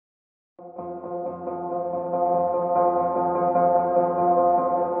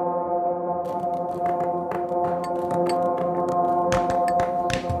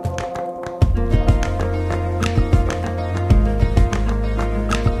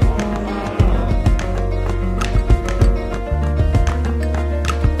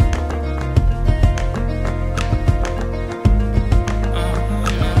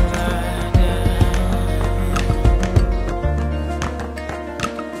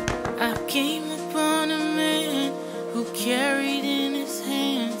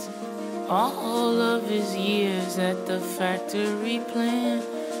all of his years at the factory plant,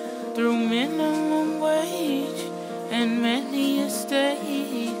 through minimum wage and many a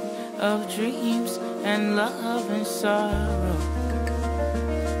state of dreams and love and sorrow.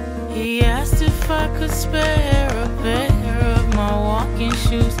 He asked if I could spare a pair of my walking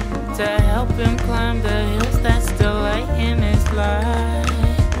shoes to help him climb the hills that still lay in his life.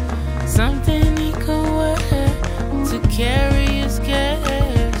 Something he could wear to carry his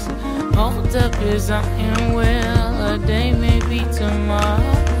cares, hold up his iron will, a day may be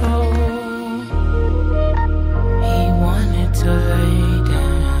tomorrow. He wanted to lay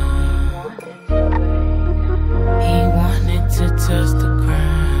down, he wanted to touch the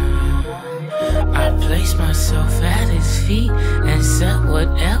ground. I placed myself at his feet and said,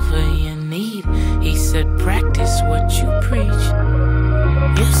 whatever you need. He said, practice what you preach.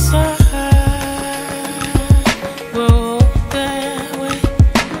 Yes, I will hold that way.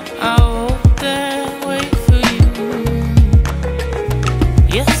 I'll hold that way for you.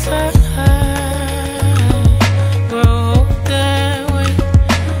 Yes, I will hold that way.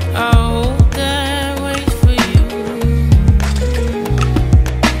 I'll hold that way for you.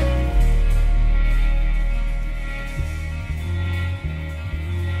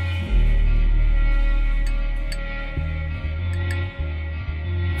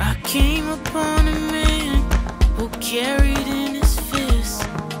 I came upon a man who carried in his fist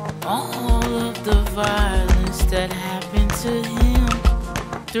all of the violence that happened to him.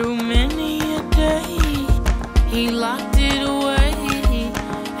 Through many a day, he locked it away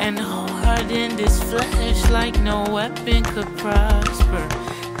and hardened his flesh like no weapon could prosper.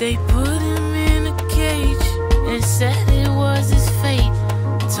 They put him in a cage and said it was his fate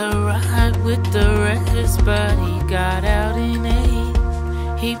to ride with the rest, but he got out in 8.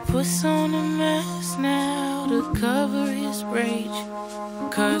 He puts on a mask now to cover his rage,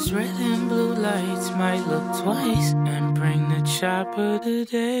 'cause red and blue lights might look twice and bring the chopper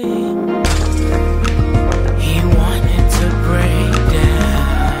today. He wanted to break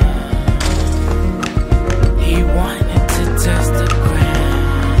down, he wanted to touch the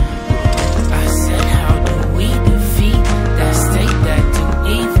ground. I said, how do we defeat that state that do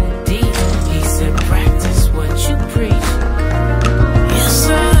evil deeds? He said, practice what you preach. Yes,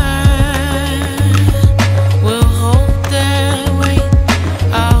 I will hold that weight.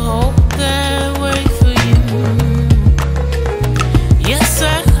 I'll hold that weight for you. Yes, I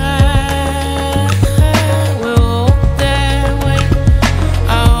will hold that weight.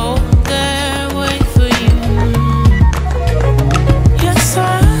 I'll hold that weight for you. Yes, I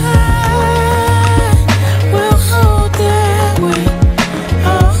will hold that weight.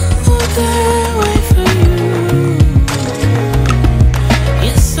 I'll hold that weight for you.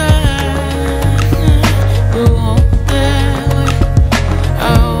 Yes, I will hold that weight.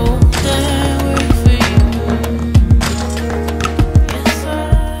 I'll hold that weight for you. Yes, I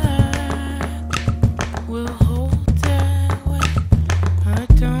will hold that weight. I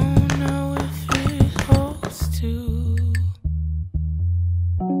don't know if it holds to.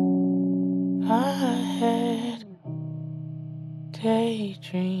 I had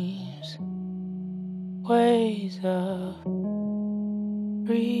daydreams, ways of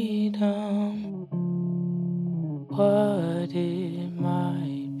freedom, what it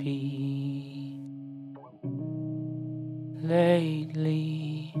might be.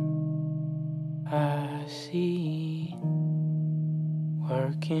 Lately, I see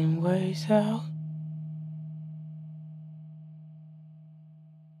working ways out